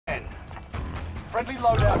Friendly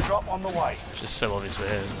loadout drop on the way. It's just so obvious we're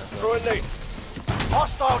here, isn't it? Through a lead.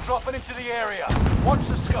 Hostile dropping into the area. Watch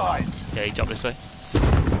the skies. Yeah, he dropped this way.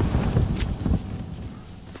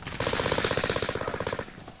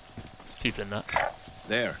 There's people in that.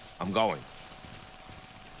 There, I'm going.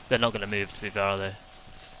 They're not going to move, to be fair, are they?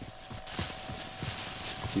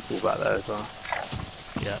 People back there as well.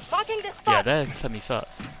 Yeah. Marking the spot. Yeah, they're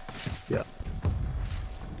semi-fucked. Yeah.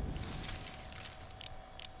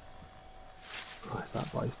 Oh, it's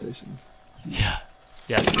that buy station. Yeah.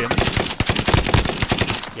 Yeah, see him?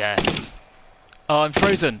 Yes. Oh, I'm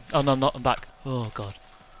frozen. Oh no, I'm not. I'm back. Oh god.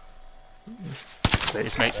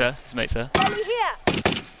 His mate's there. His mate's there. Enemy here.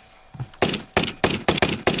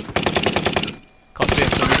 Can't see him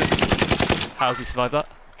for some reason. How's he survived that?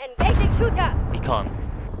 Engaging shooter. He can't.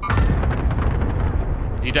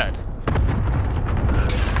 Is he dead?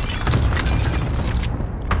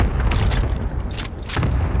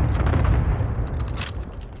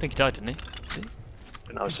 I think he died, didn't he? Did he?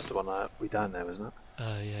 And that was just the one that we down there, wasn't it?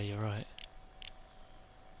 Yeah, you're right.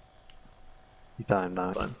 You down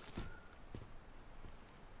now, then.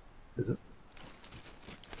 Is it?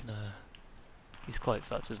 No. He's quite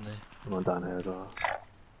fucked, isn't he? The one down here as well.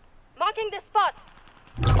 Marking the spot.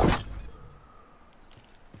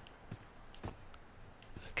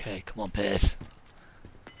 Okay, come on, Pierce.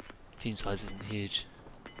 Team size isn't huge.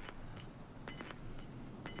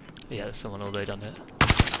 But yeah, there's someone all the way down here.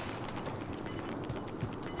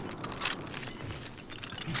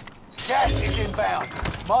 Gas is inbound.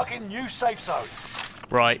 Marking new safe zone.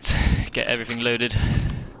 Right, get everything loaded.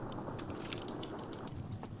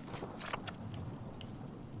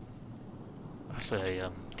 That's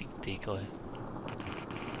a decoy.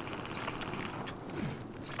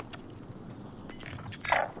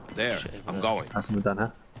 There, Shit over I'm there. going. Has someone down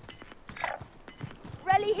here?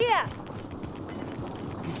 Rally here.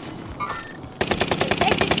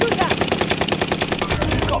 Engaging shooter.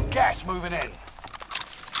 You've got gas moving in.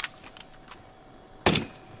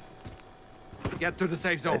 Get to the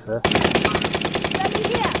safe zone. It's here. Rally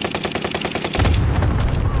here.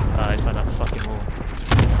 Ah, he's found out the fucking wall.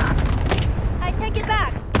 I take it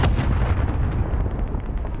back.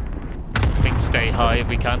 I think stay high if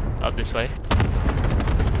we can, up this way.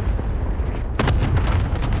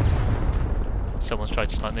 Someone's tried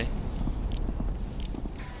to snipe me.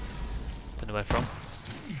 Don't know where from.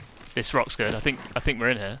 This rock's good. I think we're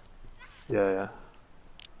in here. Yeah, yeah.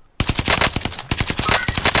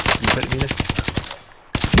 You put me there?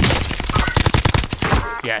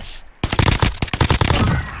 Yes.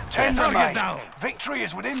 10 Yes. remain. Victory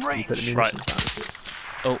is within You reach. put the Right. munitions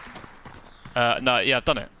down? Oh. No, yeah, I've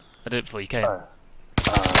done it. I did it before you came. Oh.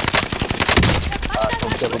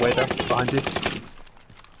 Someone's the other way there, behind you.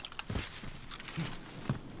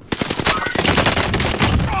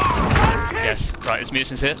 Yes. Right, there's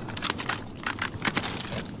munitions here.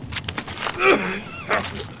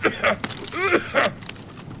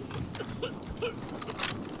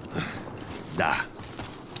 Nah.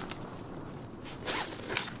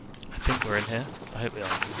 I think we're in here. I hope we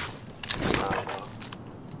are.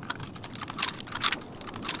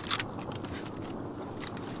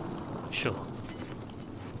 Sure.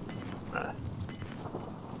 No.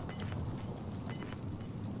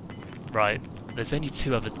 Right. There's only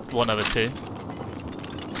one other two.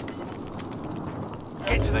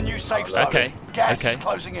 Get to the new safe zone. Okay. Gas Okay. is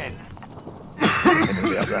closing in. It'll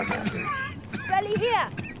be up there next week. Rally here.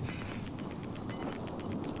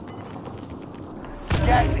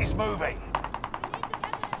 Gas is moving.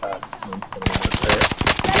 Someone coming on the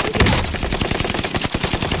Rally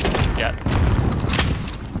here. Yeah.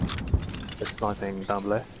 They're sniping down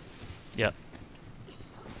below. Yeah.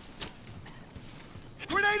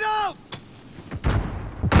 Grenade out!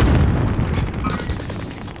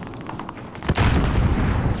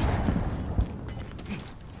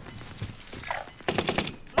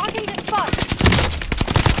 Marking the spot.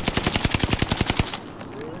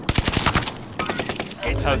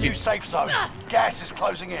 Get to How's the he- new safe zone. Gas is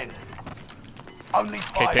closing in. Only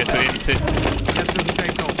Okay, 5 Pierce, left. we're in two. Get to the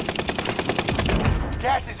safe zone.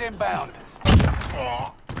 Gas is inbound.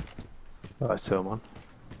 Oh, it's 2 on 1.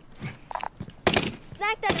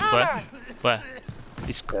 Snagged an Where? armor. Where?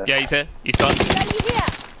 He's, Yeah. yeah, he's here. He's done. Rally here.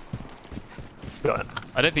 Got it.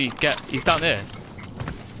 I don't think he can get. He's down there.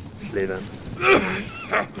 Just leave him.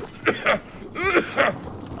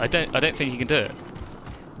 I don't think he can do it.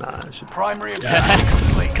 Nah, it should Primary objective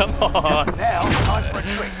complete. Come on. Now, time for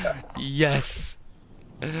a trick. Yes.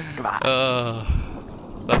 Come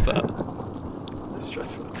on. Love that. It's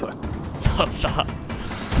stressful time. Love that.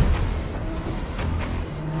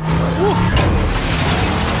 Woo.